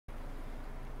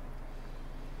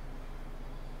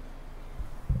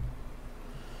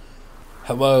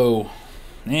Hello,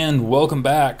 and welcome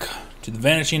back to the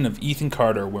Vanishing of Ethan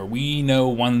Carter, where we know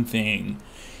one thing.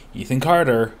 Ethan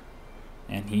Carter,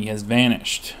 and he has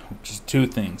vanished, which is two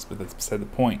things, but that's beside the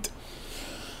point.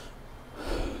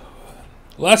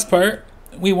 Last part,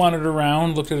 we wandered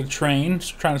around, looked at a train,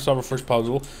 trying to solve our first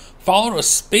puzzle, followed a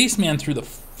spaceman through the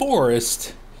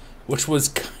forest, which was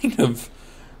kind of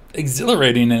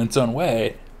exhilarating in its own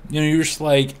way. You know, you're just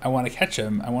like, I want to catch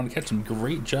him,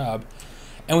 great job.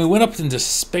 And we went up into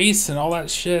space and all that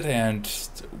shit, and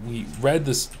we read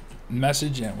this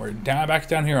message, and we're back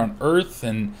down here on Earth,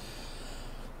 and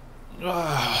yeah,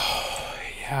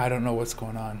 I don't know what's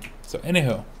going on. So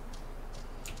anywho,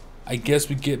 I guess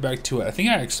we get back to it. I think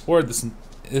I explored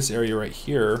this area right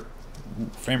here. Ooh,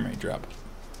 frame rate drop.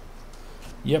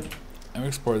 Yep, I've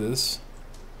explored this.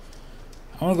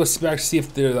 I want to go back to see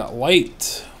if that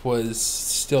light was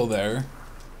still there.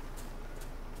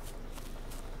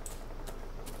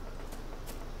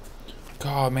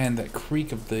 God, man, that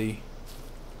creak of the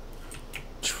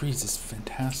trees is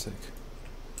fantastic.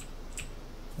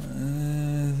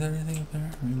 Is there anything up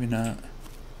there? Maybe not.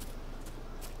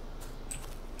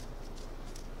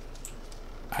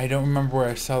 I don't remember where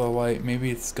I saw the light.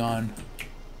 Maybe it's gone.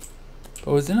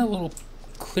 But it was in a little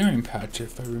clearing patch,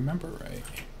 if I remember right.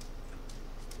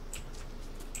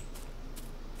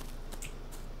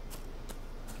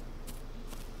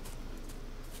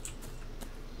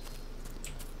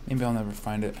 Maybe I'll never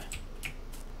find it.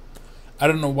 I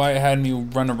don't know why it had me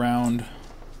run around,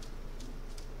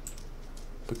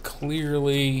 but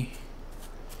clearly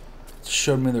it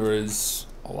showed me there was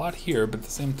a lot here, but at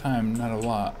the same time, not a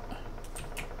lot.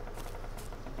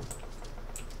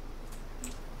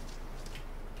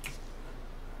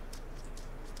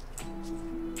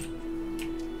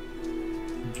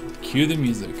 Cue the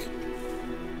music.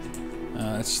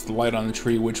 It's just the light on the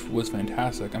tree, which was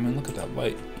fantastic. I mean, look at that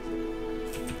light.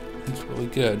 It's really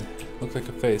good. Looked like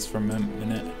a face for a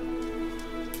minute.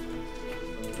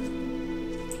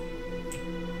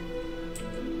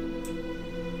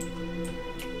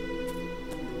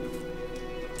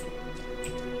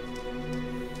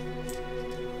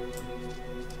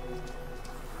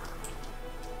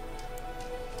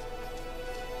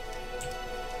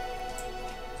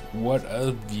 What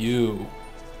a view.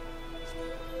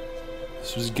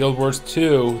 This was Guild Wars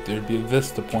 2. There'd be a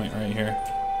vista point right here.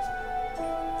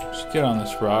 Just get on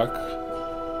this rock.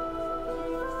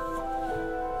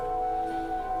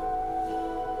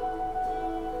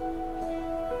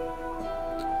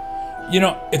 You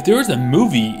know, if there was a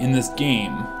movie in this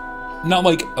game, not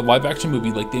like a live action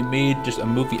movie, like they made just a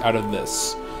movie out of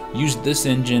this, used this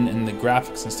engine and the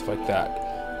graphics and stuff like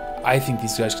that, I think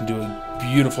these guys can do a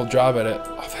beautiful job at it.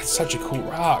 Oh, that's such a cool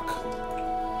rock.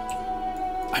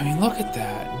 I mean, look at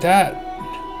that.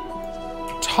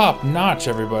 That top notch,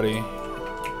 everybody.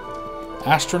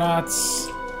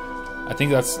 Astronauts, I think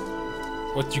that's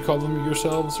what you call them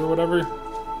yourselves or whatever,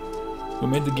 who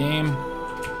made the game.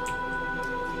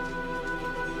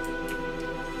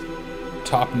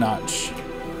 Top notch.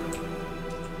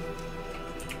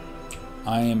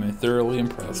 I am thoroughly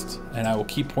impressed, and I will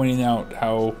keep pointing out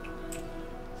how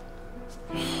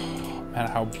man,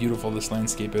 how beautiful this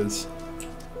landscape is.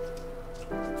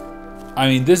 I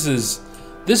mean, this is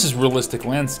realistic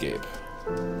landscape.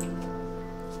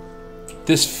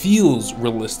 This feels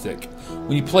realistic.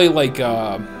 When you play like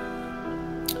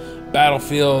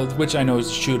Battlefield, which I know is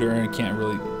a shooter and it can't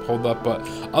really hold up, but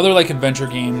other like adventure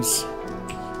games,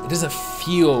 it doesn't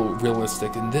feel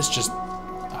realistic, and this just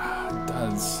it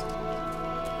does.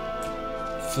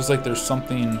 It feels like there's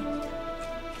something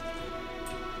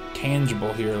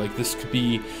tangible here. Like this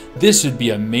would be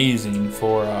amazing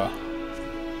for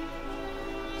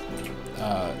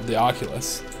the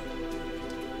Oculus.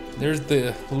 There's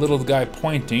the little guy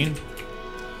pointing.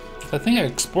 I think I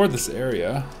explored this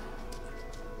area.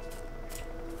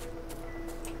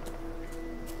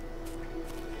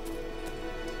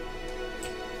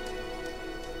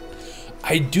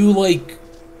 I do like...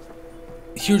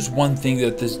 Here's one thing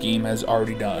that this game has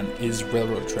already done, is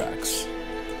railroad tracks.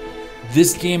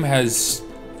 This game has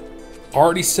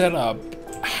already set up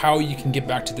how you can get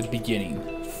back to the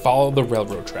beginning. Follow the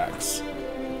railroad tracks.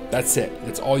 That's it.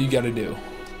 That's all you gotta do.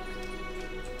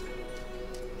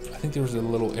 I think there was a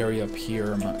little area up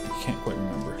here. I can't quite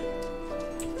remember.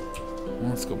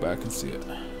 Let's go back and see it.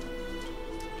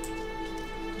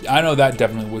 I know that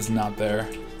definitely was not there.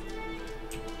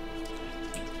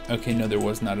 Okay, no, there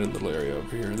was not a little area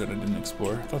over here that I didn't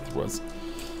explore. I thought there was.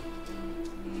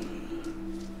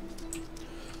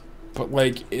 But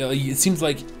like, it seems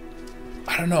like,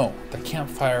 I don't know, the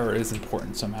campfire is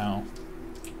important somehow.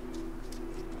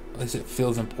 least it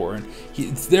feels important.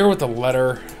 It's there with a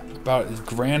letter about his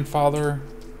grandfather.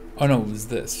 Oh no, it was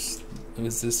this. It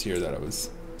was this here that I was.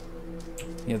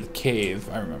 Yeah, the cave.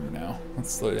 I remember now.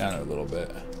 Let's slow down a little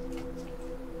bit.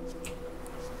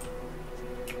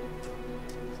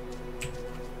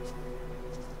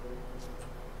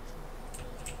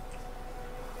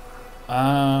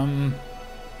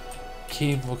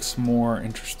 Cave looks more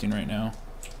interesting right now.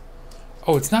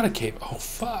 Oh, it's not a cave. Oh,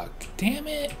 fuck. Damn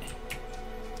it.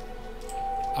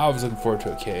 I was looking forward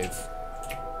to a cave.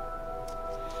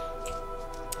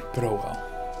 But oh well.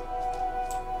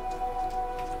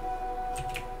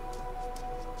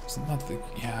 It's not the...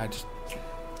 Yeah, I just...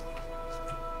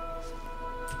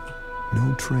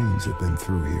 No trains have been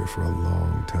through here for a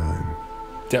long time.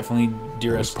 Definitely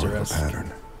dearest. Part of a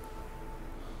pattern.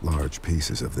 Large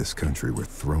pieces of this country were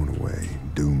thrown away,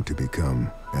 doomed to become,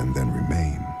 and then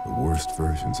remain, the worst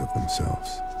versions of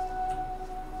themselves.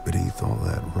 Beneath all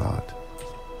that rot,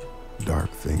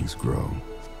 dark things grow.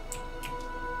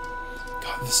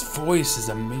 God, this voice is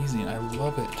amazing. I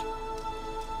love it.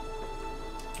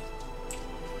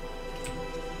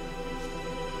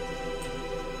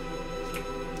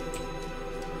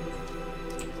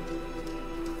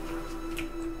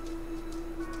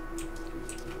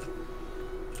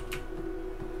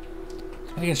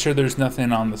 Making sure there's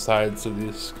nothing on the sides of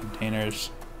these containers.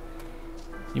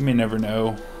 You may never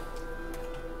know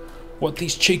what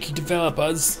these cheeky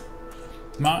developers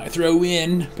might throw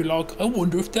in. Be like, I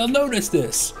wonder if they'll notice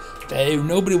this. Though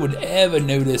nobody would ever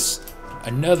notice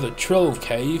another troll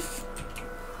cave.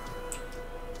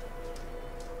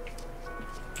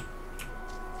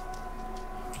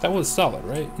 That was solid,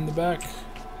 right? In the back?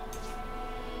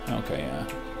 Okay, yeah.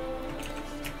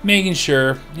 Making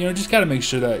sure, you know, just gotta make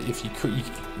sure that if you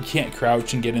can't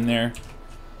crouch and get in there.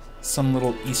 Some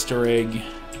little Easter egg.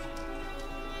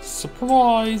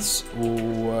 Surprise!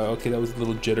 Ooh, okay, that was a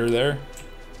little jitter there.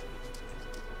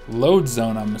 Load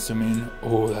zone, I'm assuming.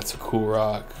 Oh, that's a cool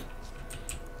rock.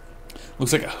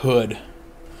 Looks like a hood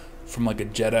from like a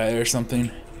Jedi or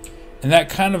something. And that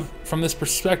kind of, from this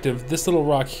perspective, this little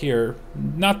rock here,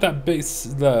 not that big,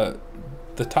 the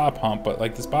top hump, but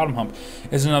like this bottom hump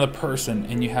is another person,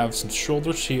 and you have some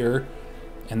shoulders here,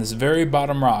 and this very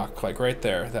bottom rock, like right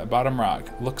there, that bottom rock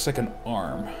looks like an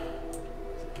arm.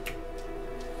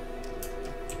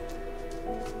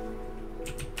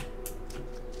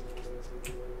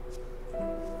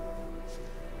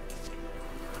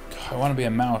 God, I want to be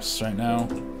a mouse right now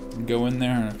and go in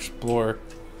there and explore.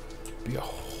 Be a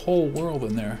whole world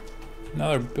in there.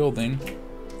 Another building.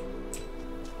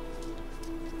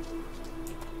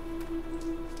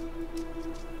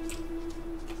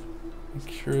 Make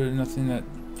sure there's nothing that...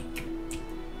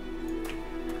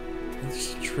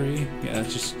 It's a tree? Yeah,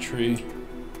 it's just a tree.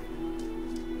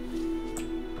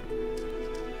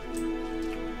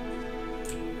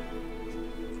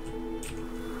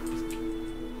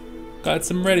 Got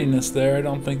some readiness there. I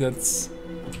don't think that's...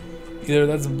 Either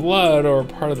that's blood or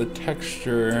part of the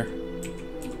texture.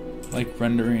 Like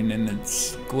rendering and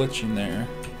it's glitching there.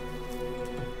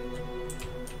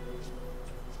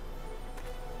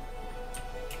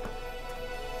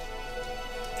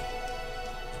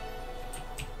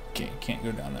 Can't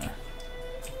go down there.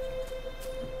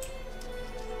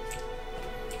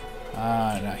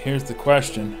 Ah, now here's the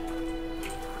question.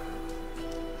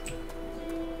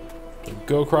 Do I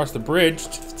go across the bridge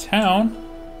to the town?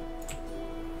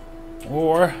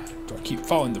 Or do I keep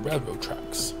following the railroad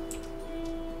tracks?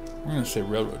 I'm gonna say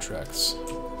railroad tracks.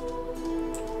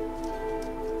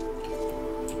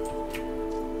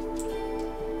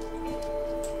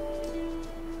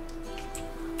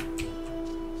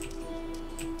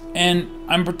 And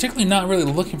I'm particularly not really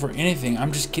looking for anything.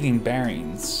 I'm just getting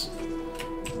bearings.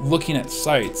 Looking at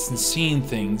sites and seeing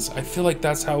things. I feel like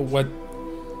that's how what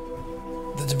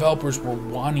the developers were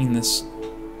wanting this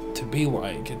to be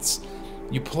like. It's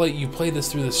you play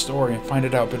this through the story and find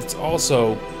it out, but it's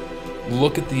also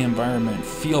look at the environment,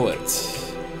 feel it.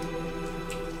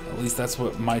 At least that's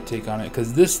what my take on it.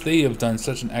 Because they have done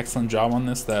such an excellent job on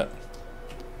this that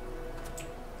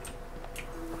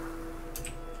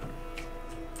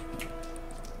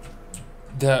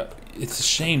it's a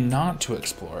shame not to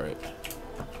explore it.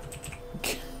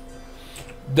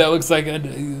 That looks like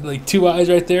like two eyes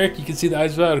right there. You can see the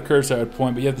eyes without a cursor, I would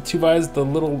point, but you have the two eyes, the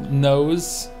little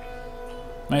nose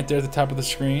right there at the top of the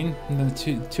screen, and then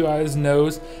the two eyes,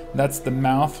 nose. That's the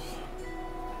mouth.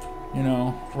 You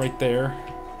know, right there.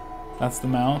 That's the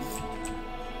mouth.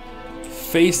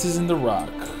 Face is in the rock.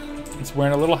 It's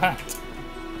wearing a little hat.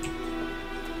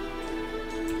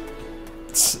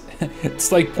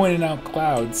 It's like pointing out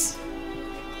clouds.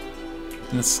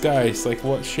 in the sky. It's like,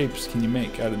 what shapes can you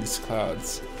make out of these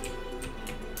clouds?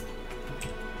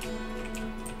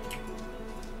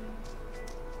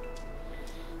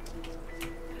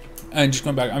 And just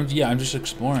going back, I'm just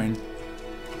exploring.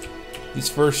 These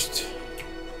first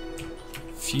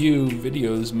few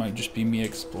videos might just be me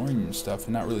exploring stuff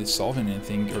and not really solving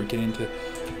anything or getting to.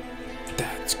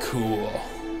 That's cool.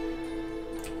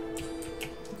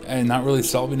 And not really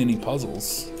solving any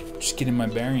puzzles, just getting my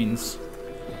bearings.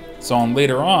 So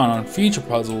later on future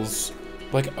puzzles,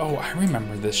 like, oh, I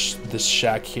remember this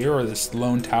shack here, or this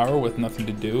lone tower with nothing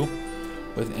to do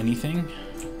with anything.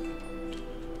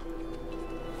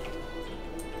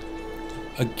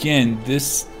 Again,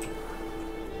 this.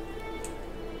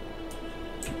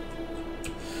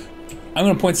 I'm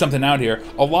going to point something out here.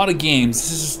 A lot of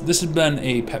games, this has been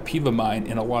a pet peeve of mine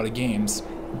in a lot of games.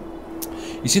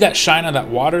 You see that shine on that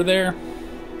water there?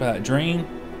 By that drain?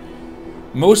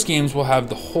 Most games will have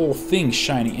the whole thing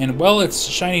shiny. And while it's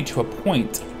shiny to a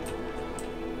point,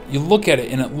 you look at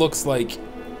it and it looks like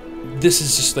this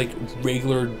is just like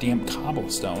regular damp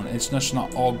cobblestone. It's just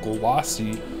not all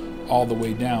glossy all the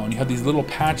way down. You have these little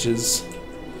patches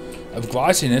of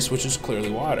glossiness, which is clearly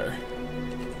water.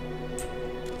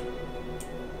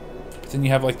 Then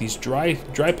you have like these dry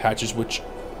patches, which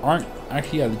aren't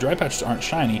actually, yeah, the dry patches aren't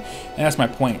shiny, and that's my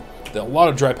point. A lot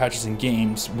of dry patches in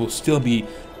games will still be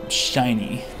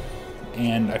shiny,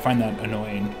 and I find that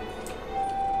annoying.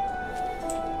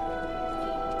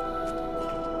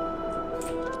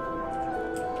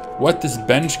 What this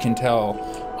bench can tell,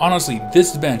 honestly,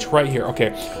 this bench right here.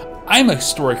 Okay, I'm a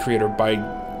story creator by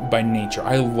nature.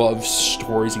 I love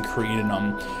stories and creating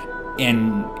them.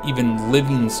 And even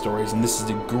living stories, and this is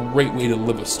a great way to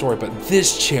live a story. But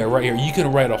this chair right here, you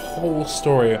can write a whole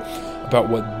story about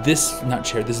what this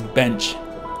this bench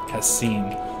has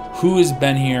seen. Who has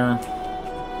been here?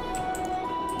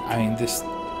 I mean, this.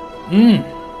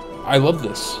 I love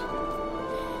this.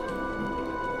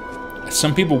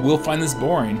 Some people will find this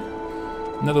boring.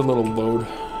 Another little load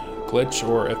glitch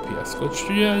or FPS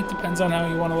glitch. Yeah, it depends on how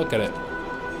you want to look at it.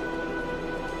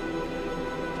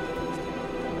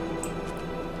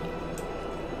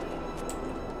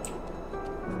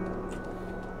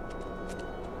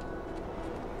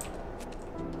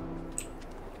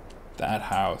 That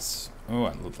house. Oh,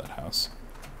 I love that house.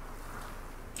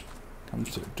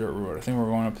 Comes to a dirt road. I think we're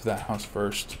going up to that house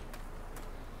first.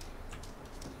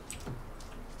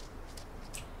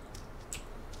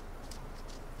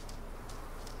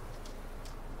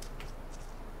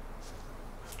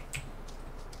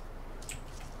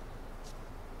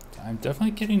 I'm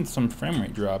definitely getting some frame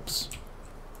rate drops.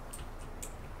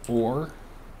 Or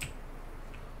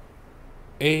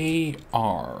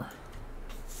AR.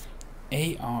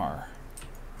 AR.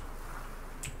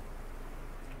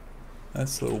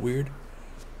 That's a little weird.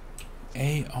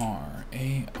 AR.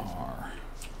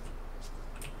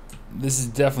 This is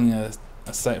definitely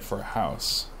a site for a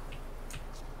house.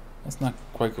 Let's not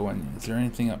quite go in. Is there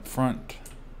anything up front?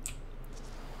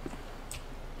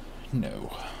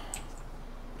 No.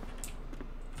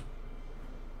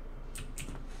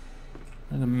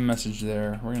 There's a message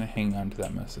there. We're gonna hang on to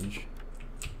that message.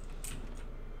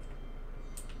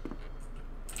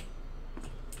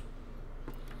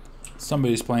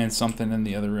 Somebody's playing something in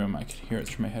the other room. I could hear it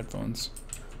through my headphones.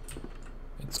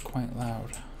 It's quite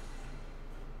loud.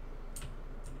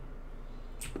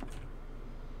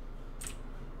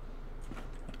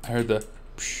 I heard the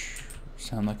psh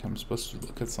sound like I'm supposed to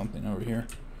look at something over here.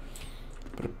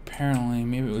 But apparently,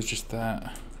 maybe it was just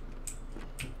that.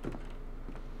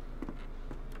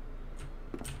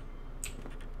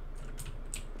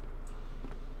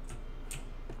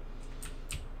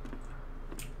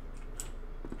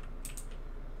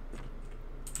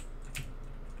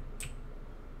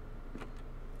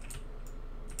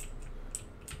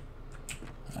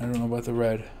 I don't know about the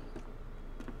red.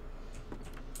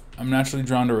 I'm naturally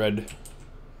drawn to red.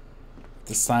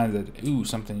 The sign that, ooh,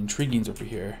 something intriguing's over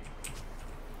here.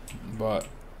 But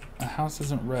a house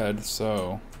isn't red,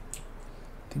 so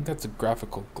I think that's a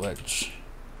graphical glitch.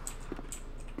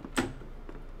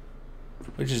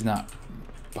 Which is not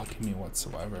bugging me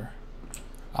whatsoever.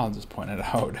 I'll just point it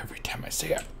out every time I see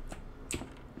it.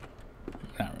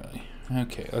 Not really.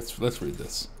 Okay, let's read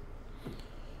this.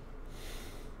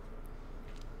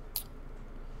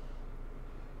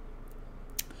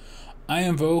 I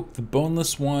invoke the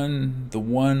boneless one, the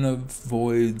one of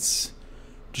voids,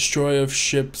 destroyer of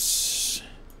ships,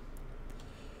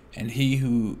 and he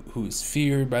who is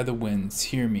feared by the winds.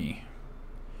 Hear me,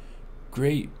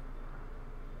 great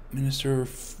minister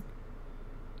of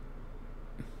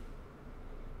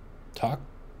talk.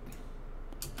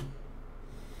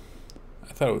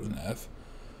 I thought it was an F.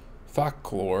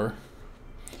 folklore.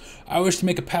 I wish to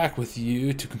make a pact with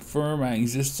you to confirm my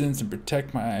existence and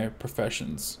protect my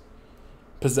possessions,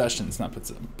 not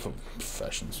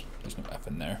professions. There's no F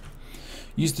in there.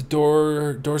 Use the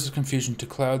doors of confusion to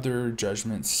cloud their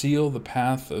judgment. Seal the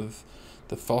path of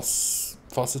the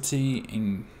falsity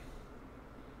in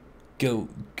I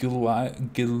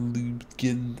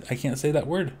can't say that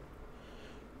word.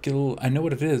 I know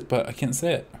what it is, but I can't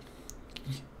say it.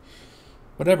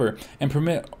 Whatever. And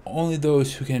permit only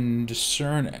those who can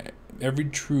discern every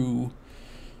true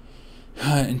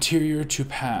interior to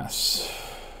pass.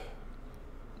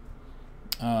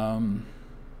 Alglon.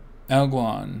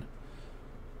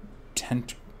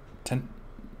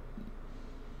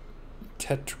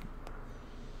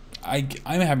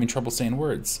 I'm having trouble saying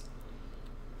words.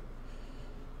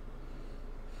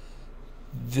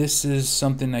 This is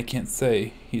something I can't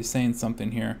say. He's saying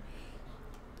something here.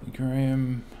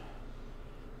 Graham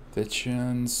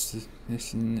Veterans,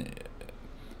 this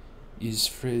is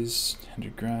phrase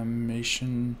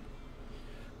anagrammation.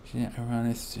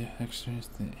 Ironic extra.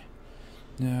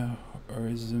 No, or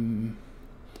is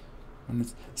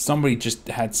somebody just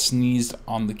had sneezed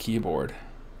on the keyboard.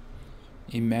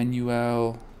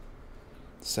 Emmanuel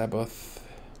Sabbath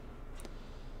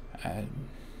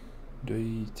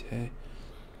Doite.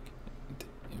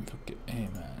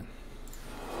 Amen.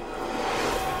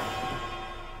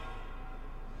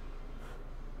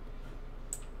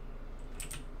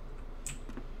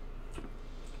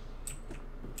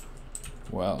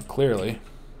 Well, clearly.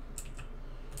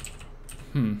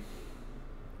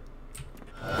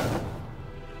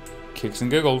 Kicks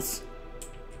and giggles.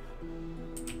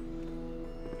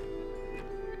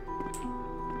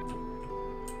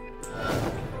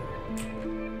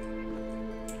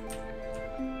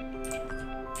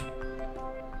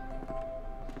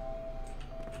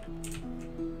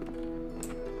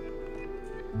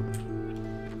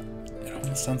 It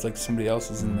almost sounds like somebody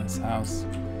else is in this house.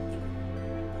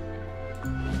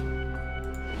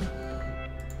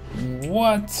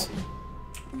 What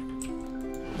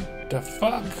the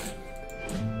fuck?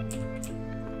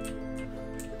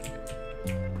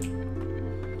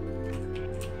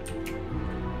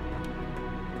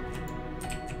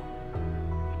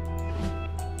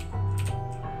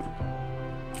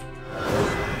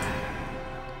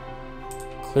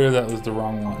 Clear that was the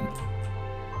wrong one.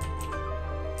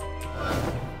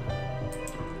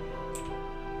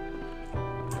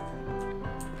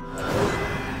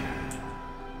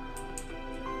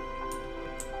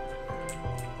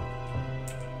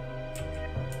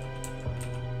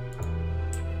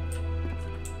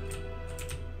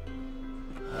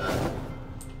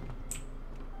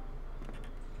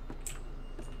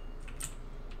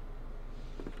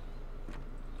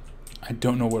 I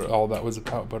don't know what all that was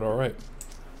about, but all right.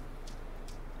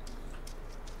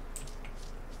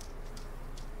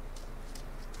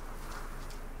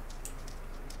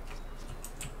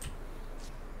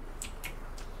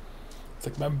 It's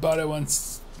like my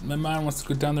mind wants to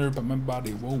go down there, but my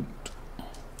body won't.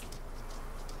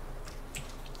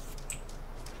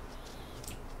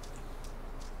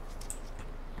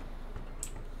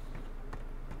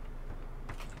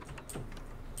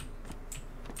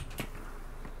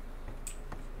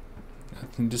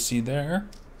 Nothing to see there.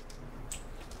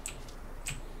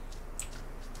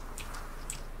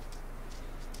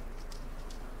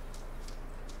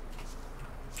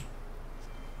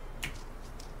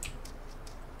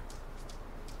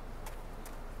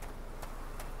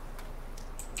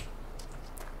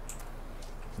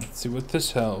 Let's see what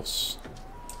this house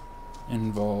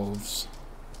involves.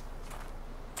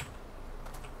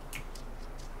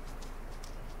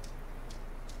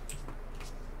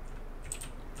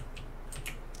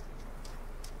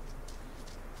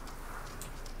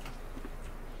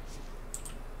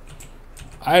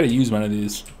 I had to use one of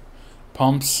these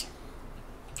pumps.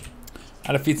 I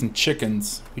had to feed some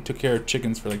chickens. We took care of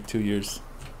chickens for like 2 years.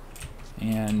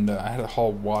 And I had to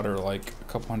haul water like a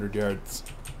couple 100 yards.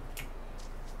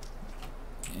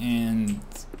 And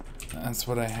that's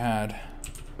what I had.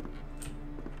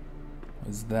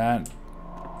 Was that?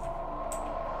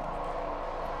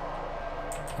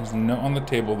 There's a note on the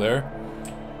table there.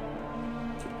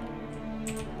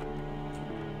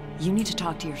 You need to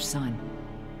talk to your son.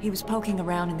 He was poking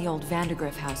around in the old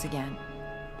Vandergriff house again.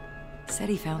 Said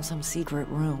he found some secret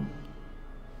room.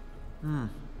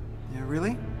 Yeah,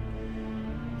 really?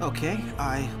 Okay,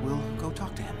 I will go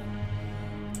talk to him.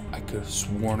 I could have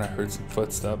sworn I heard some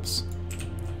footsteps.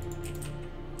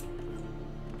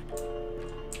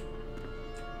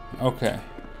 Okay.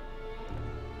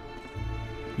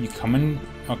 You come in.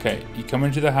 Okay, you come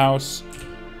into the house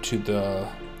to the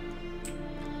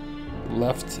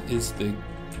Left is the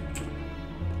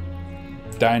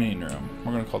dining room.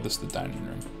 We're gonna call this the dining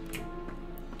room.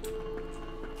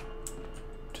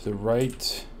 To the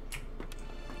right,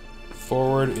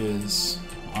 forward is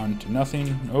on to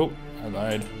nothing. Oh, I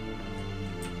lied.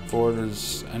 Forward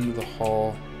is end of the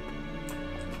hall.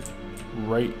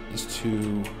 Right is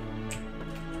to...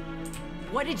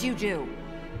 What did you do?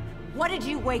 What did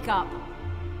you wake up?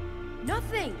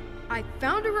 Nothing. I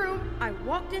found a room, I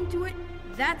walked into it,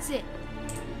 that's it.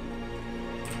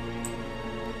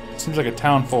 Seems like a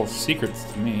town full of secrets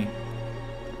to me.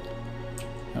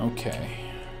 Okay.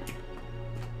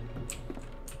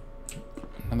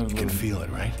 Another You can little... feel it,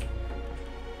 right?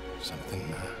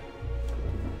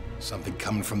 Something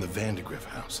coming from the Vandergriff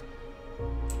house.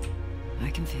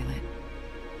 I can feel it.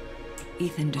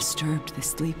 Ethan disturbed the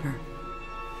sleeper.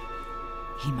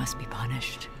 He must be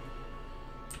punished.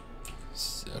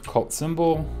 A cult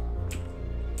symbol.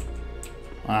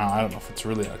 I don't know if it's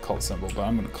really a cult symbol, but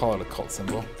I'm going to call it a cult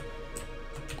symbol.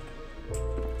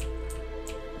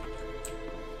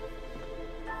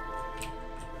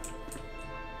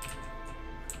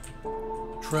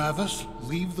 Travis,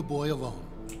 leave the boy alone.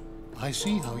 I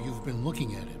see how you've been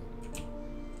looking at him.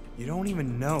 You don't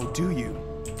even know, do you?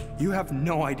 You have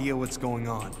no idea what's going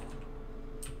on.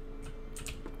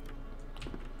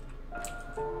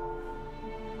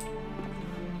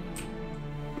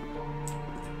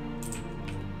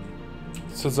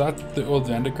 So is that the old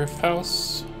Vandergriff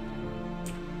house?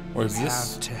 Or is You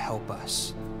this... have to help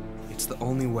us. It's the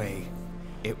only way.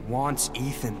 It wants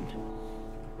Ethan.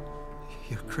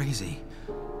 You're crazy.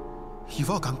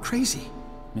 You've all gone crazy.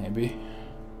 Maybe.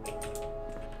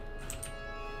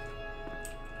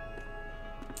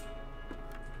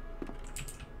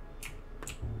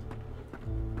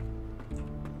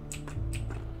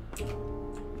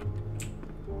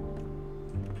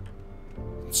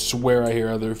 Swear I hear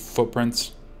other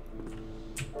footprints.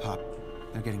 Pop,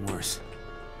 they're getting worse.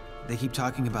 They keep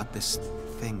talking about this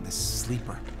thing, this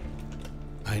sleeper.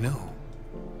 I know.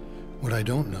 What I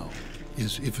don't know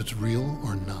is if it's real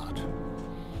or not.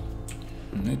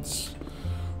 It's...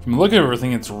 From the look of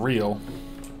everything, it's real.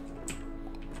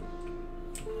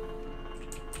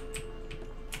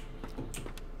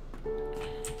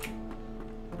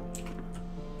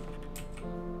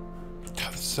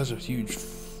 God, this is such a huge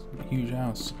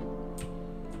house.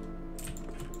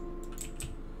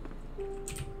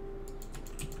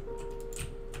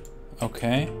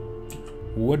 Okay.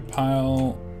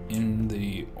 Woodpile in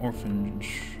the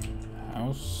orphanage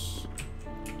house.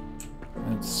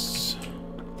 It's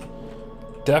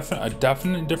a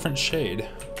definite different shade.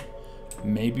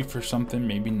 Maybe for something,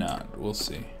 maybe not. We'll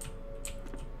see.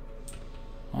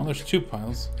 Oh, there's two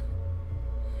piles.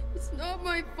 It's not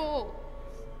my fault.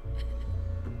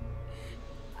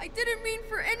 I didn't mean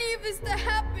for any of this to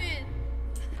happen.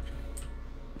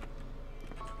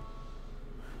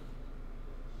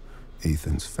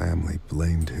 Ethan's family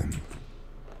blamed him.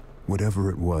 Whatever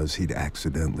it was he'd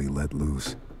accidentally let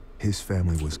loose, his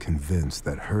family was convinced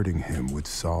that hurting him would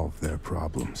solve their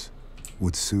problems,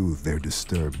 would soothe their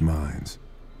disturbed minds.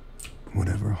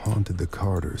 Whatever haunted the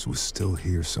Carters was still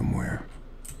here somewhere,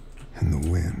 in the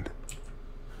wind.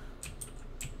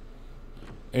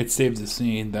 It saves the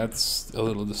scene. That's a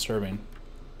little disturbing.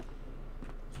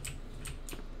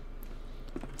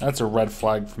 That's a red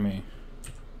flag for me.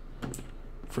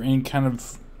 For any kind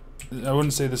of... I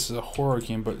wouldn't say this is a horror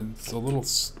game, but it's a little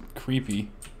creepy.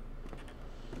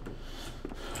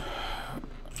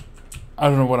 I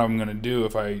don't know what I'm gonna do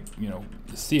if I,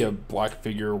 see a black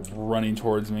figure running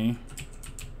towards me.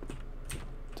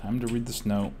 Time to read this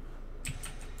note.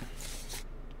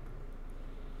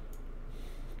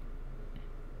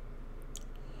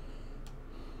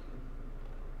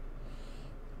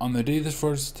 On the day this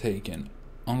photo was taken,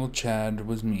 Uncle Chad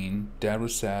was mean, Dad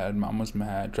was sad, Mom was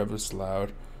mad, Trevor was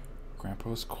loud,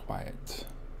 Grandpa was quiet.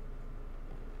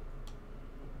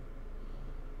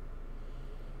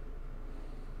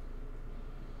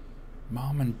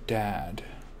 Mom and Dad.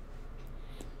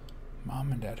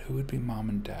 Mom and Dad. Who would be Mom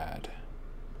and Dad?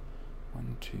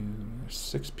 1, 2,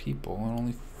 6 people, and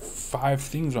only 5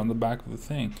 things on the back of the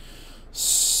thing.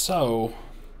 So,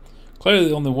 clearly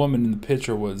the only woman in the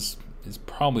picture is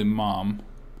probably Mom.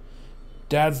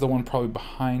 Dad's the one probably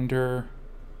behind her.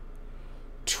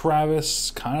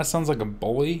 Travis kind of sounds like a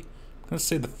bully. I'm going to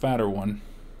say the fatter one.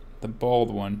 The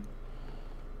bald one.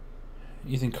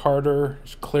 Ethan Carter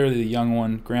is clearly the young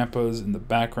one. Grandpa's in the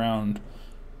background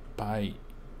by...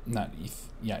 Not Ethan.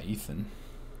 Yeah, Ethan.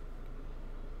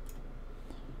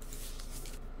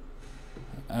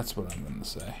 That's what I'm going to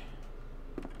say.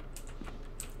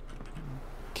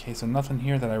 Okay, so nothing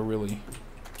here that I really...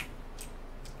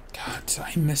 God Did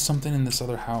I miss something in this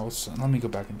other house? Let me go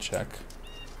back and check.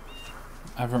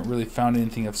 I haven't really found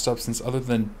anything of substance other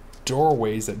than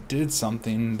doorways that did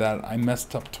something that I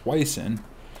messed up twice in.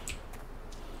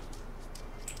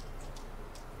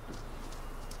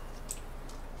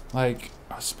 Like,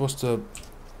 I was supposed to...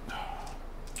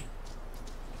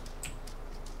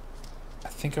 I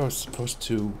think I was supposed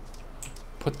to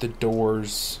put the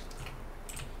doors...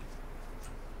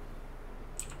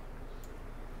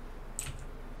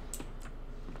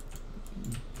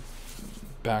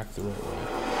 back the right way.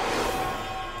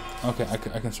 Okay,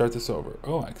 I can start this over.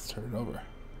 Oh, I can start it over.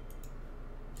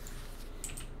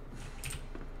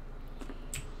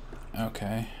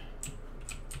 Okay.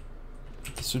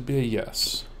 This would be a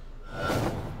yes.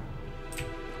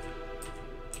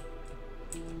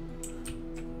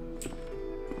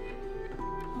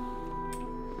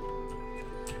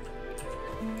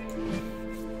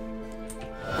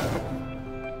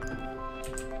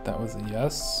 That was a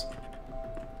yes.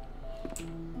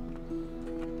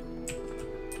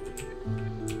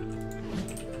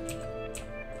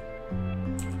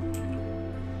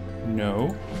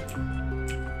 No.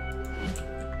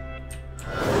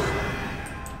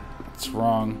 It's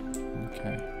wrong.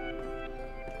 Okay.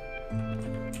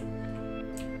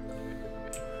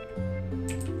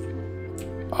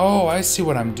 Oh, I see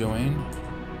what I'm doing.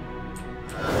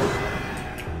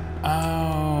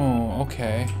 Oh,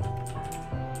 okay.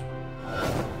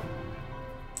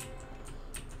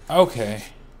 Okay.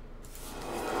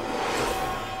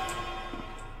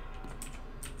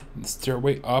 The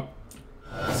stairway up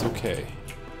is okay.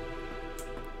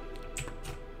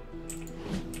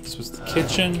 This was the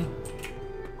kitchen.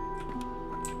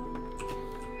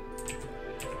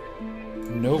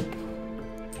 Nope.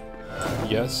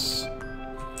 Yes.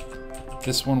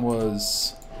 This one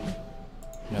was...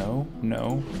 No,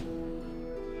 no.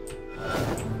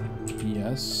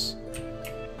 Yes.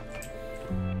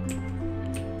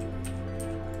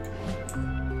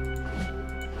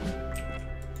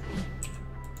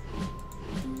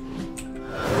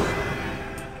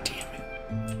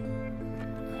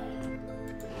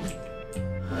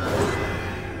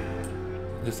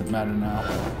 It doesn't matter now.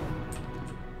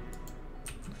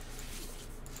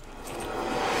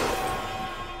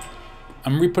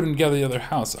 I'm re-putting together the other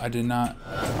house. I did not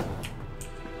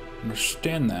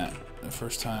understand that the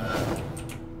first time.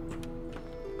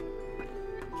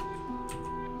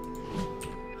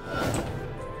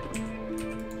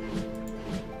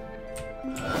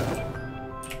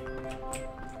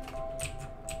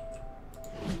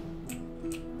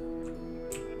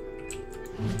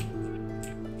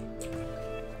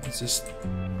 It's just...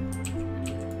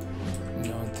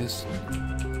 No, this...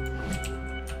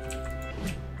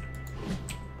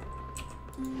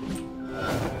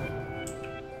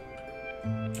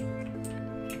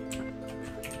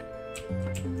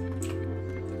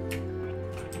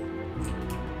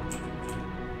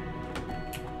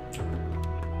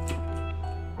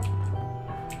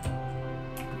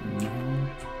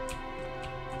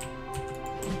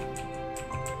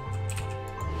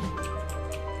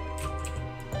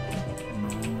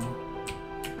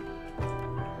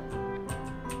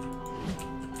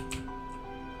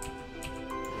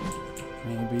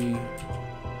 Maybe...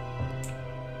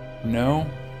 No?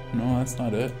 No, that's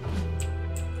not it.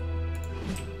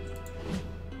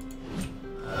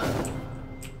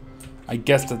 I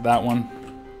guessed at that one.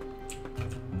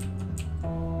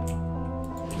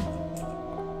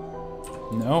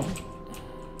 Nope.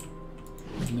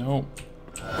 Nope.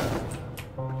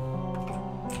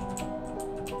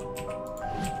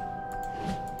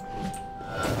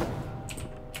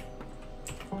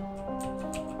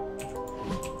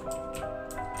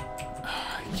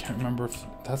 I can't remember if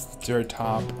that's the very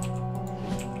top.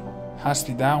 Has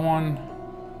to be that one.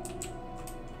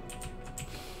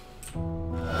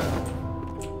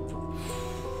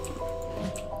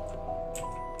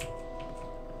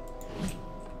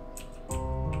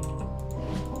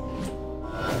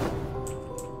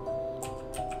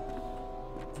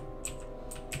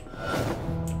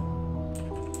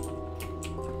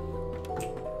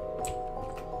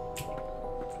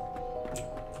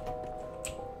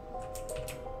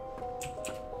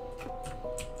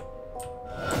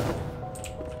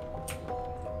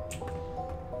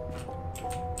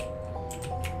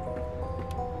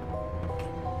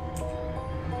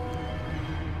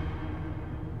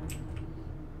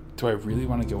 Do I really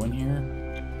want to go in here?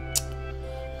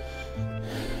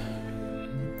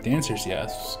 The answer is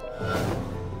yes.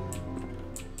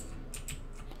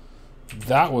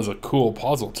 That was a cool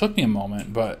puzzle. It took me a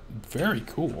moment, but very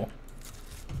cool.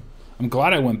 I'm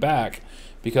glad I went back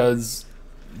because,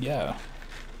 yeah.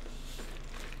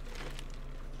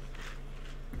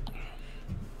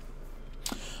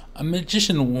 A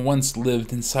magician once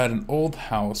lived inside an old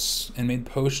house and made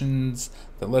potions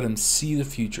that let him see the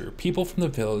future. People from the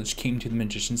village came to the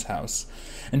magician's house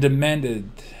and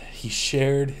demanded he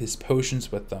shared his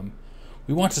potions with them.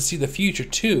 "We want to see the future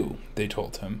too," they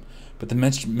told him, but the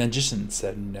magician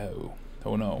said no.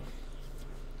 Oh no.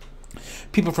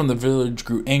 People from the village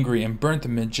grew angry and burnt the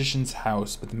magician's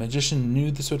house, but the magician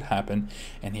knew this would happen,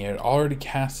 and he had already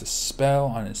cast a spell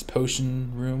on his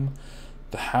potion room.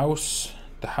 The house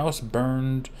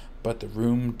burned, but the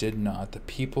room did not. The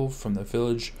people from the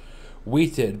village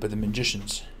waited, but the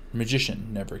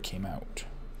magician never came out.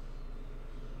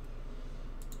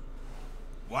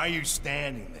 Why are you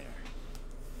standing there?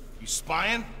 You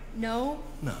spying? No.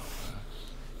 No.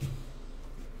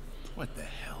 What the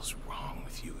hell's wrong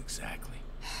with you exactly?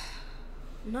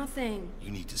 Nothing.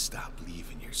 You need to stop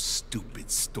leaving your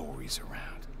stupid stories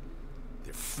around.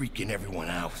 They're freaking everyone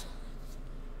out.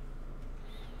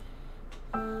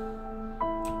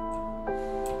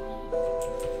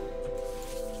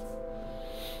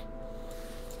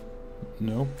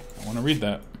 Nope. I want to read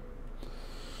that.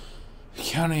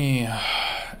 County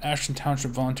Ashton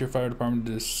Township Volunteer Fire Department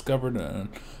discovered an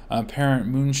apparent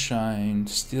moonshine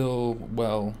still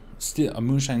while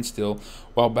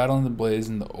battling the blaze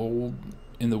in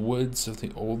the woods of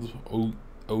the old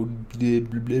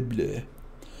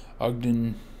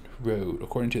Ogden Road.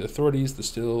 According to the authorities, the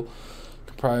still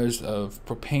comprised of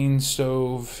propane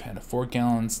stove and a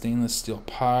 4-gallon stainless steel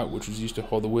pot, which was used to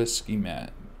hold the whiskey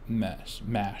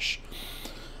mash.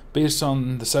 Based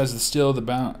on the size of the still,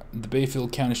 the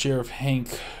Bayfield County Sheriff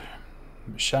Hank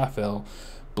Schaffel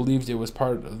believed it was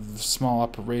part of the small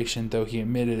operation, though he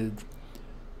admitted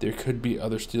there could be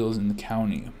other stills in the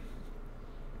county.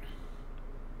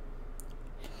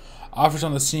 Officers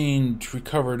on the scene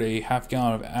recovered a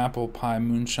half-gallon of apple pie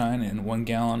moonshine and 1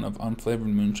 gallon of unflavored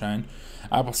moonshine.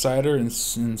 Apple cider and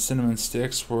cinnamon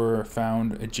sticks were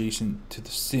found adjacent to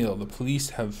the still. The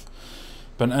police have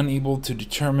been unable to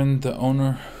determine the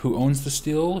owner who owns the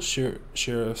still.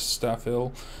 Sheriff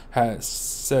Staffel has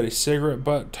said a cigarette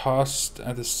butt tossed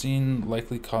at the scene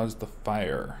likely caused the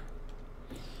fire.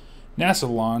 NASA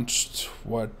launched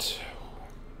what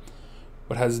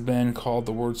has been called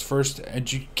the world's first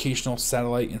educational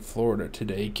satellite in Florida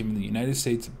today, giving the United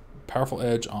States a powerful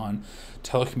edge on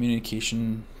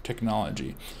telecommunication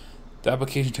technology. The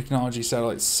application technology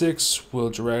Satellite 6 will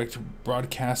direct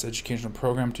broadcast educational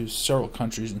program to several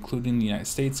countries, including the United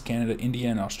States, Canada, India,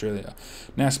 and Australia.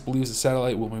 NASA believes the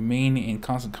satellite will remain in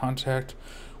constant contact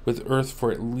with Earth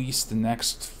for at least the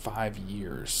next 5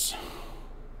 years.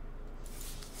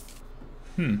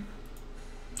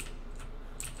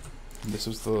 This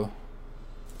was the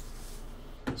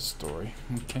story.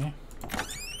 Okay.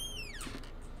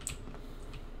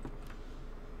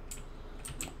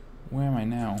 Where am I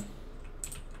now?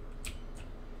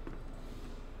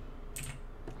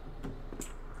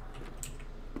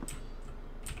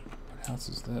 What house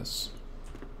is this?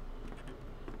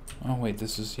 Oh wait,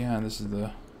 this is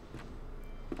the...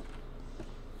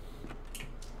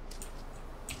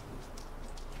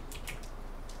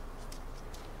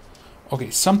 Okay,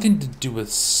 something to do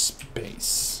with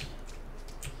space.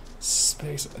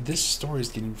 Space. This story is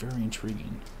getting very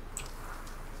intriguing.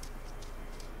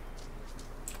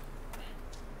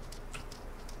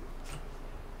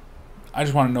 I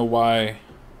just want to know why.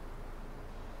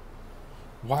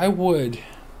 Why would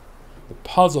the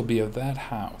puzzle be of that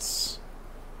house,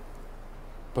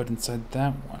 but inside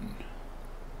that one?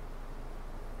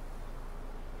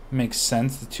 Makes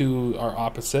sense. The two are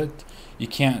opposite. You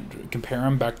can't compare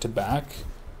them back to back.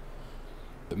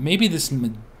 But maybe this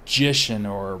magician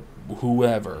or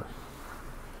whoever,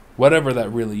 whatever that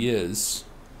really is,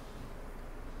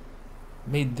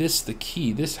 made this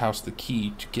house the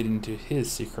key to get into his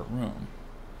secret room.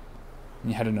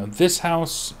 And you had to know this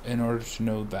house in order to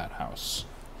know that house.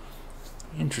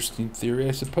 Interesting theory,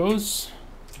 I suppose.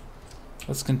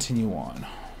 Let's continue on.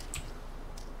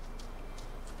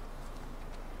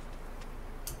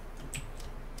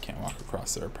 Can't walk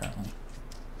across there, apparently.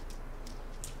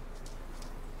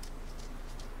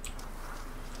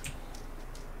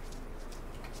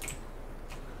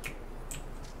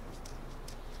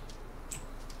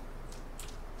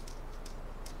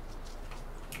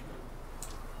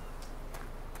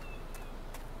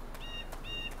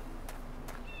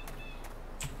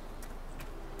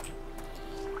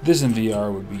 This in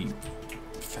VR would be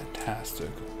fantastic.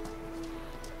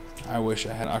 I wish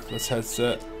I had an Oculus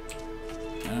headset.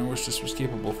 And I wish this was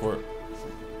capable for it.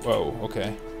 Whoa,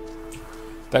 okay.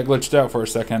 That glitched out for a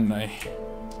second.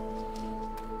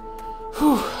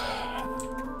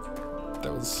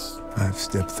 I've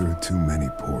stepped through too many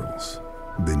portals.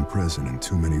 Been present in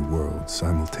too many worlds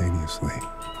simultaneously.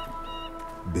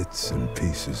 Bits and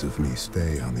pieces of me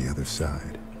stay on the other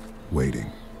side, waiting.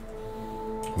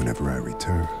 Whenever I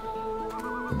return,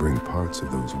 I bring parts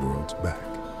of those worlds back.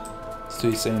 So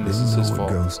he's saying this They is know his what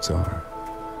fault. ghosts are.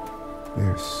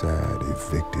 They're sad,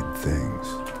 evicted things.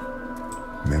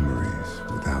 Memories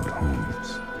without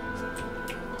homes.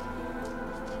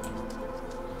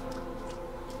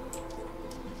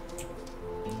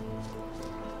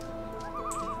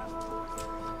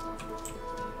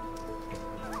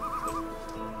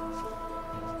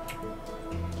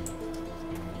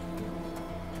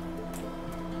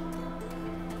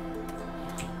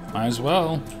 Might as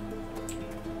well.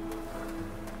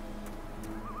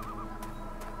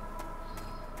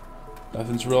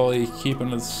 Nothing's really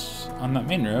keeping us on that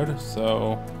main road,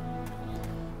 so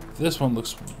this one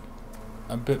looks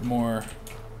a bit more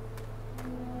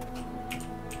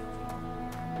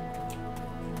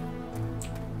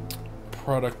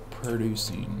product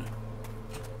producing.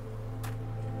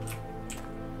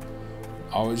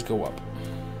 Always go up.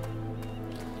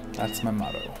 That's my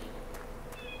motto.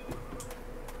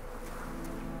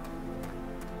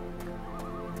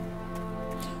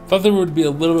 Thought there would be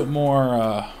a little bit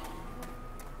more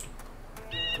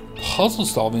puzzle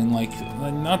solving, like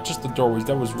not just the doorways.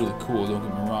 That was really cool. Don't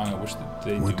get me wrong. I wish that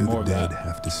they What do do more the of dead that.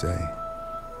 have to say?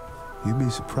 You'd be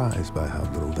surprised by how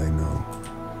little they know.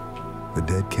 The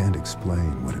dead can't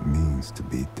explain what it means to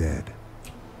be dead.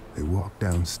 They walk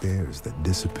down stairs that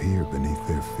disappear beneath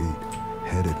their feet,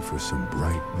 headed for some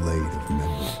bright blade of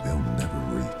memory they'll never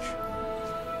reach.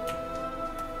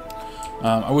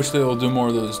 I wish they will do more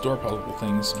of those door puzzle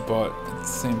things, but at the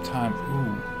same time,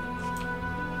 ooh,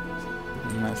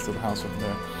 nice little house up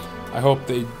there. I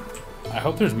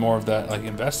hope there's more of that, like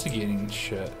investigating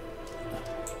shit.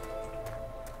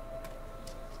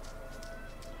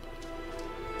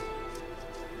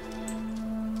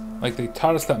 Like they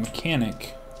taught us that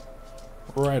mechanic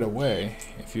right away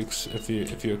if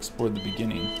you explored the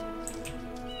beginning.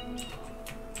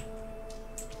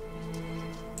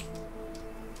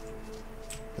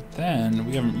 But then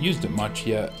we haven't used it much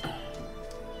yet.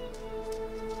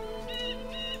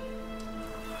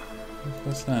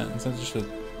 What's that? Is that just a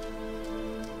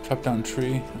chopped down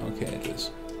tree? Okay, it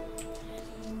is.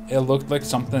 It looked like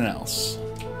something else.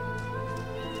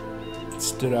 It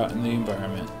stood out in the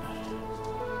environment.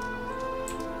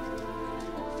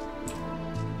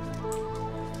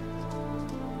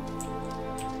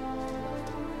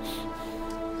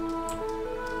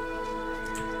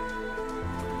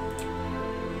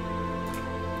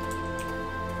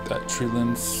 That tree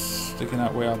limb sticking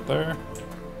out way out there.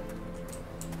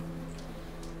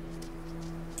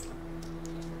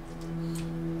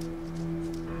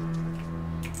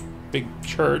 Big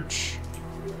church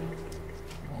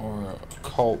or a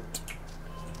cult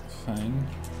thing.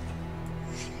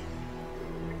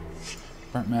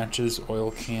 Burnt matches,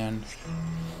 oil can,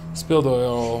 spilled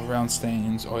oil, round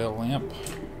stains, oil lamp.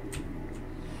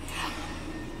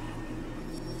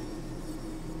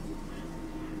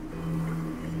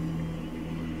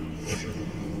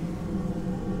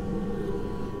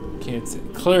 Okay, it's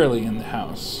clearly in the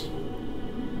house.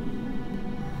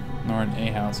 Or in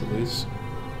a house at least.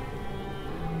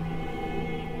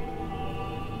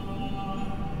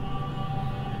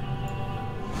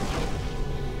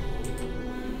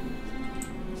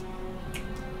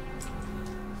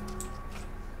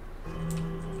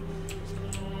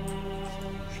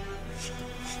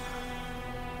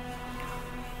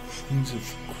 Wings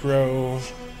of Crow,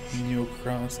 Neo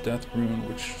Cross, Death Rune,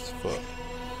 Witch's Foot.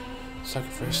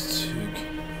 Sacrifice to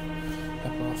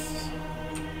Epoth.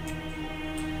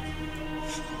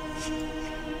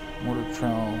 Mortar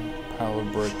trowel, pile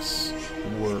of bricks,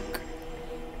 work.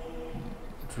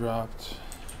 Dropped.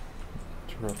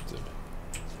 Interrupted.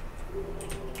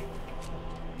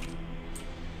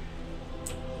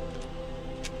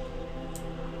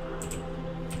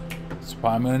 That's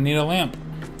why I'm gonna need a lamp.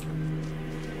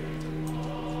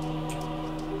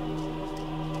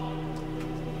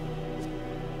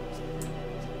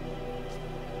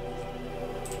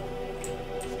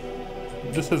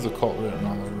 This has a cult written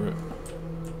all over it.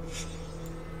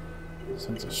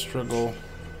 Sense of struggle.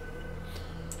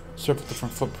 Several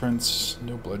different footprints.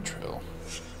 No blood trail.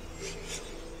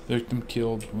 Victim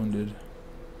killed, wounded.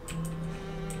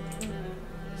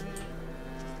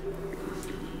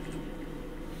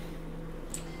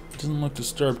 Doesn't look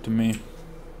disturbed to me.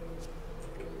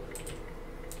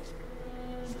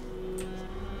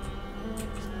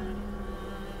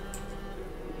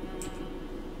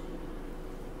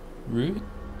 Root?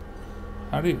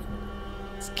 How do you...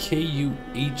 It's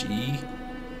K-U-H-E.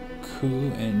 Ku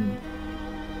and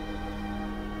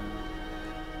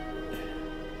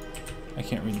I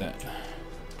can't read that.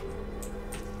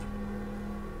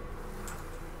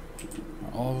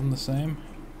 Are all of them the same?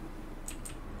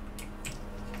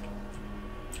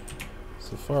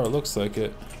 So far it looks like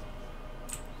it.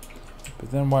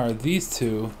 But then why are these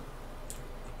two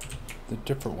the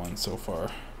different ones so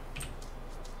far?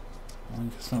 I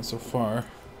guess not so far.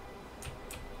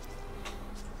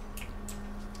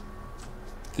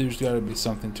 There's got to be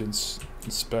something to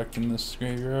inspect in this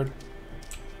graveyard.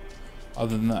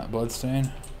 Other than that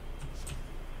bloodstain.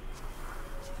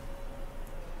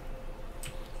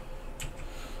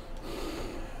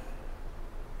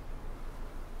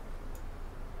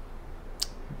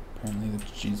 Apparently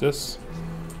that's Jesus.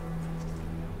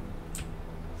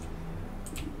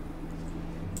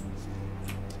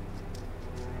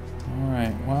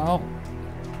 Alright, well.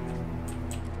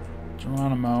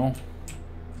 Geronimo.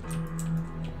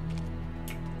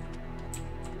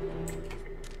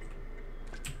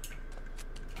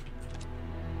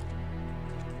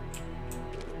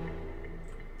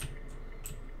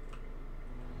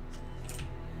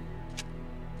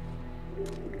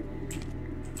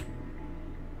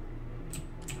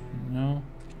 No.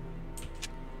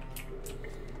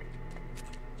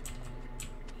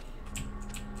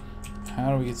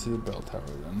 How do we get to the bell tower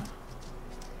then?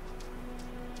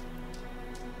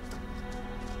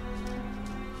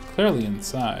 Clearly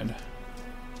inside.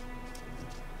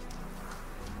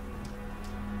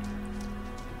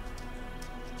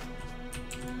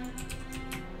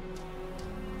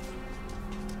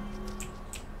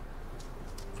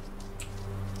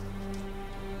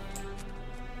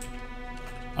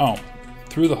 Oh,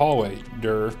 through the hallway,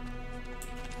 durr.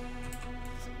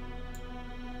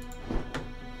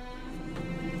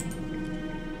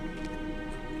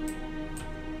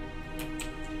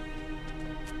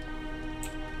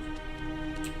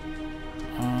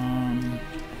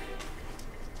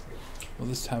 Will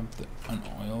this have an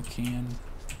oil can?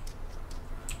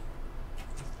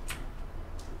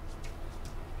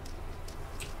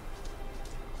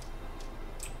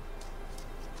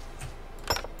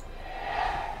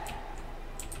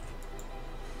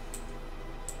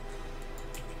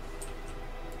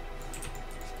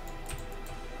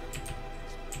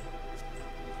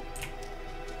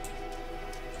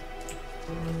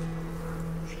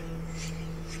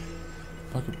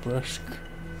 Bucket brush.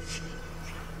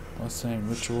 I was saying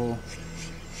ritual.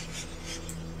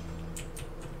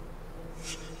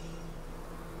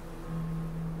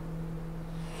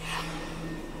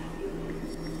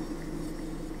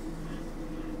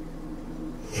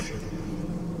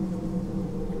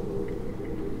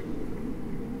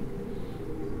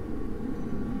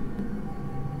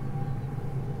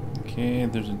 Okay,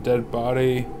 there's a dead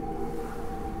body.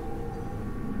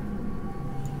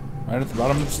 Right at the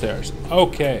bottom of the stairs.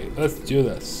 Okay, let's do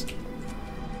this.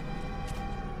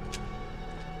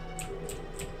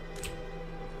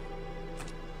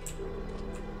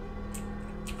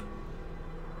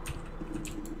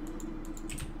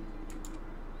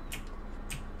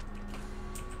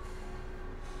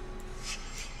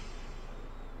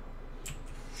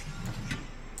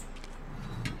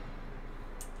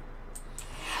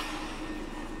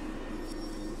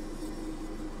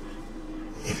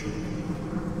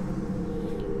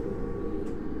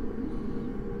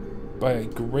 By a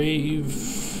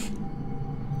grave.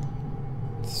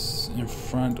 It's in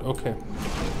front. Okay.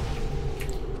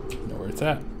 Know where it's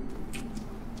at.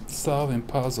 Solving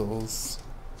puzzles.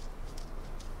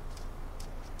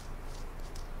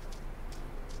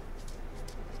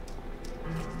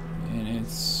 And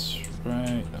it's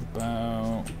right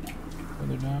about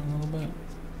further down a little bit.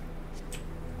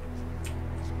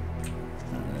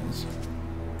 There it is.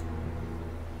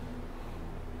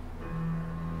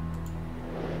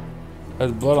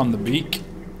 Has blood on the beak.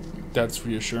 That's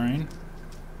reassuring.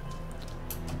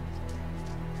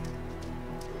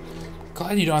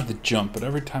 Glad you don't have to jump, but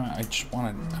every time I just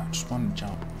want to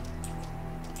jump.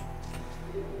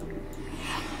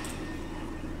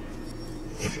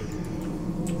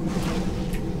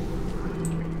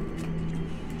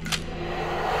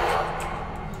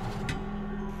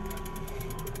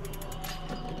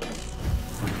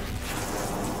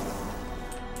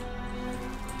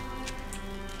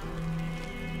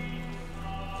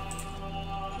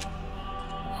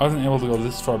 I wasn't able to go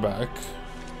this far back.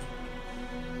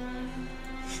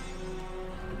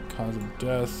 Cause of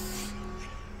death.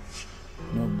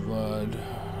 No blood.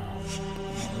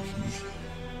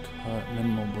 Cut.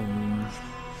 Minimal bleeding.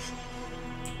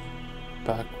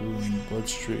 Back wound. Blood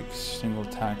streaks. Single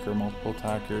attacker. Multiple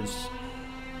attackers.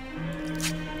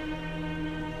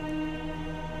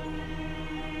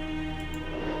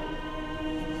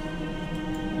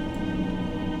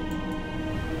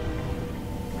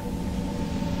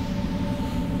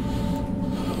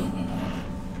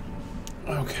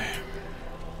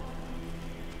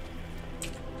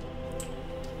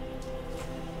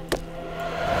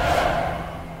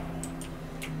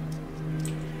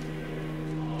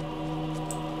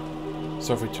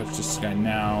 So if we touch this guy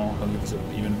now, he'll give us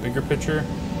an even bigger picture.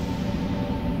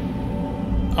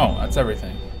 Oh, that's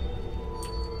everything.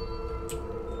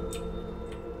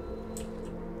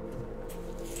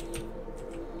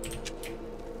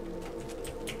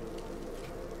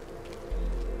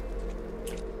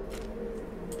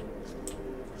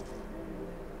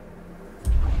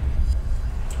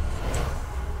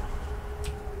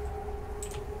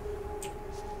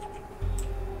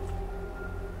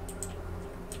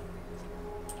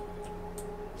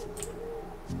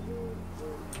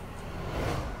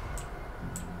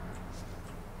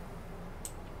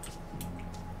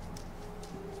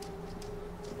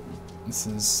 This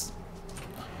is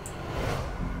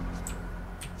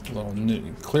a little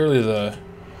new. Clearly the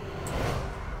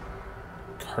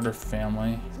Carter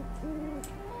family.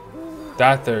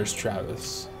 That there's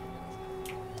Travis.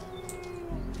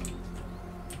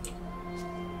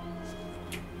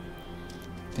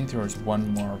 I think there was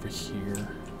one more over here.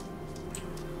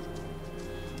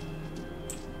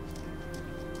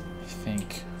 I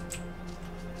think.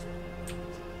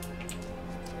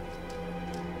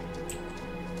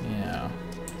 Yeah.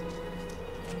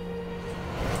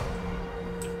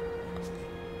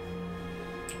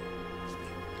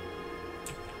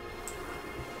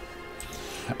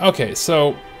 Okay,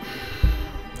 so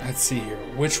let's see here.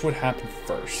 Which would happen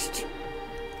first?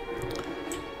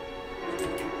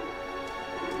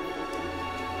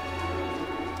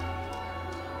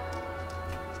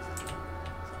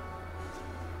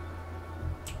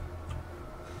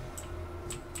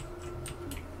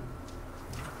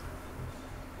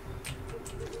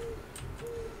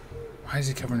 Why is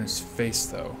he covering his face,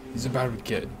 though? He's about to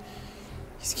get...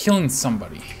 He's killing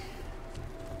somebody.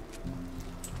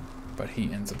 But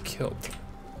he ends up killed.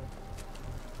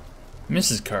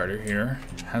 Mrs. Carter here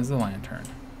has the lantern.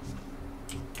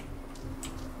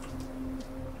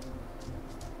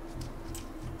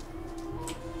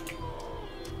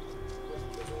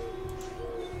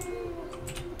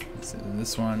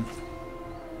 This one.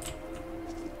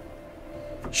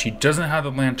 She doesn't have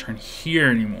the lantern here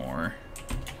anymore.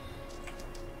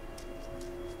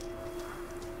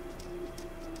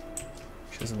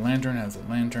 She has a lantern, has a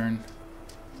lantern.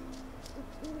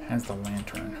 Has the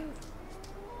lantern.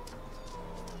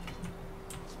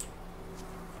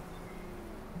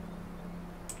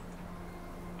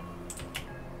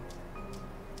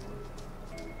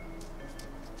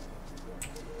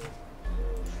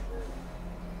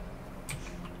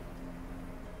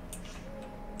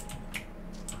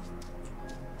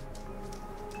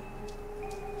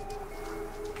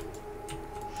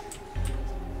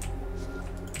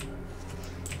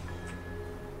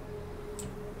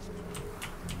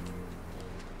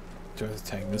 Let's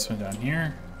take this one down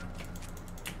here.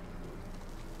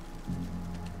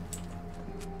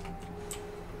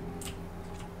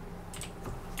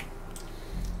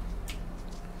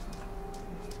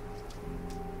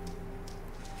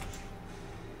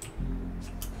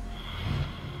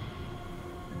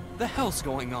 The hell's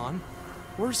going on?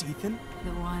 Where's Ethan?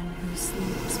 The one who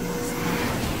sleeps most.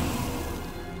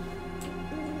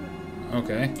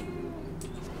 Okay.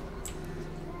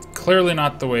 Clearly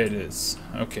not the way it is.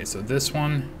 Okay, so this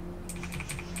one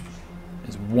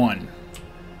is 1.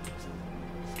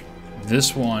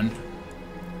 This one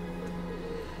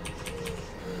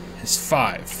is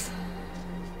 5.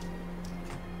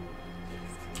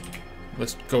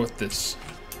 Let's go with this.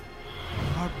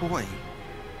 Our boy.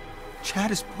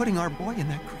 Chad is putting our boy in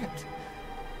that crypt.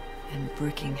 And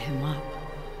bricking him up,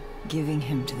 giving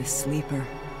him to the sleeper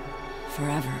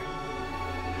forever.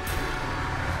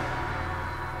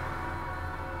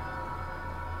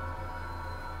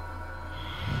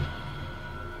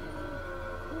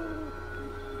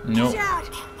 Nope. Dad,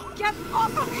 get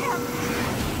off of him!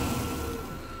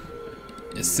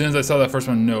 As soon as I saw that first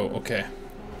one, no. Okay.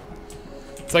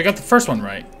 So I got the first one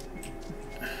right.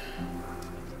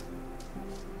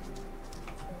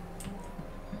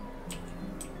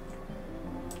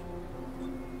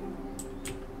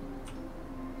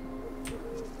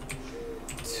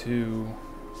 Two,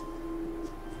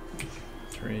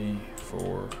 3,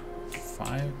 4,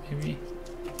 5, maybe.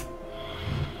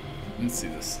 Let's see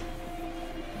this.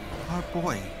 Our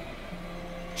boy.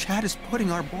 Chad is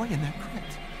putting our boy in that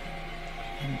crypt.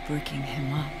 And bricking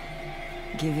him up,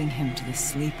 giving him to the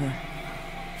sleeper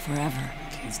forever.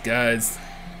 These guys.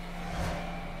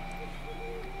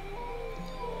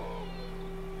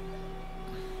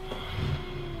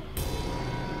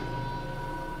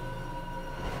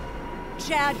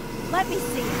 Chad, let me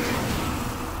see it.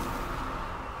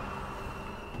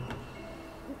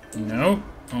 Nope.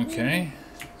 Okay.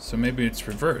 So maybe it's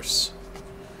reverse.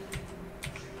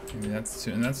 Maybe that's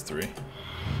 2 and that's 3.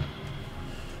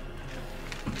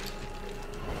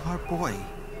 our boy.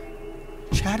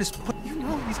 Chad is put. You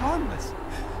know he's harmless.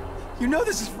 You know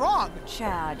this is wrong.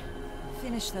 Chad,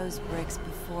 finish those bricks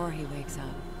before he wakes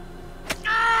up.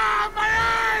 Ah,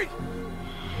 my leg!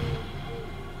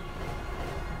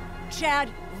 Chad,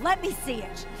 let me see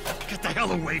it. Get the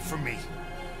hell away from me.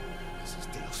 This is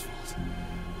Dale's fault.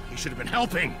 He should have been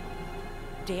helping.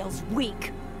 Dale's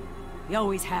weak. He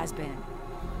always has been.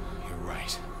 You're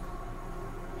right.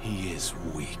 He is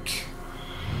weak.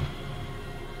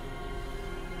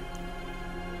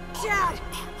 Chad,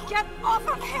 get off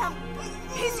of him!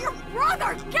 He's your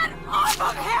brother! Get off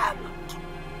of him!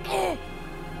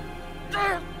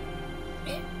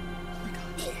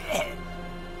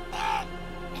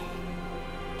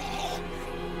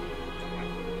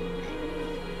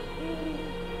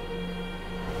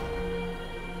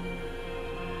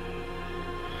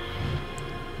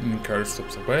 And Carter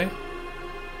slips away.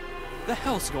 The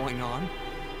hell's going on?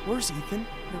 Where's Ethan?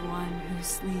 The one who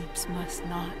sleeps must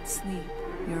not sleep.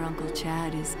 Your Uncle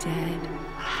Chad is dead.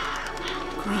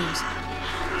 Please.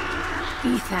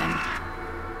 Ethan.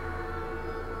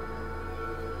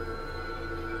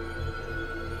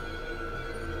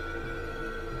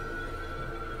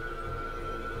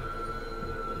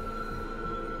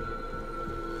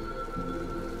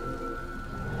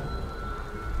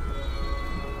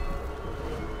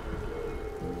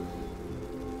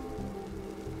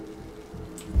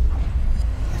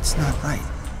 It's not right.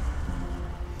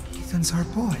 Ethan's our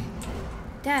boy.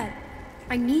 Dad,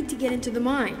 I need to get into the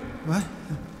mine. What?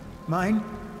 Mine?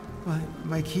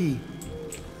 My key.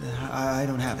 I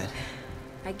don't have it.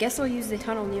 I guess I'll use the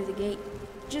tunnel near the gate.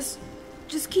 Just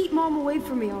keep Mom away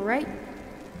from me, all right?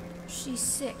 She's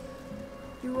sick.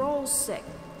 You're all sick.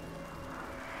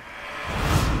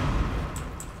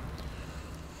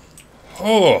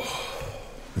 Oh.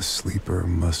 The sleeper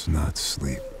must not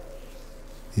sleep.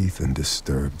 Ethan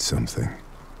disturbed something.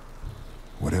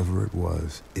 Whatever it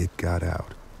was, it got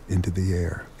out, into the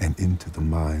air, and into the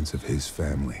minds of his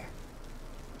family.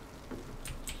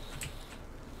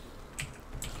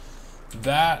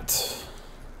 That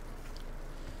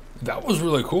was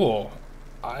really cool.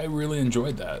 I really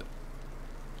enjoyed that.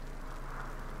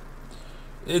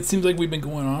 It seems like we've been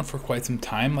going on for quite some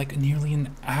time, like nearly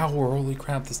an hour. Holy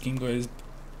crap, this game goes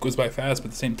by fast, but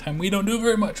at the same time, we don't do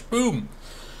very much. Boom!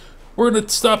 We're going to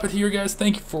stop it here, guys.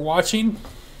 Thank you for watching.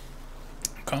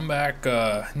 Come back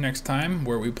next time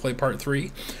where we play part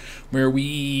 3, where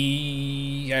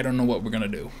I don't know what we're going to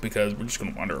do, because we're just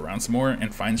going to wander around some more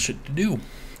and find shit to do.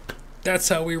 That's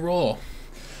how we roll.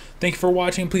 Thank you for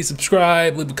watching. Please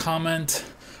subscribe, leave a comment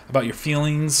about your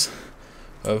feelings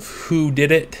of who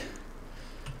did it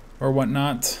or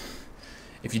whatnot.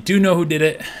 If you do know who did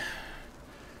it,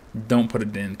 don't put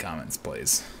it in the comments,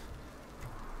 please.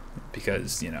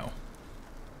 Because, you know,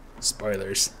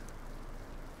 spoilers.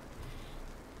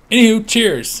 Anywho,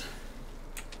 cheers.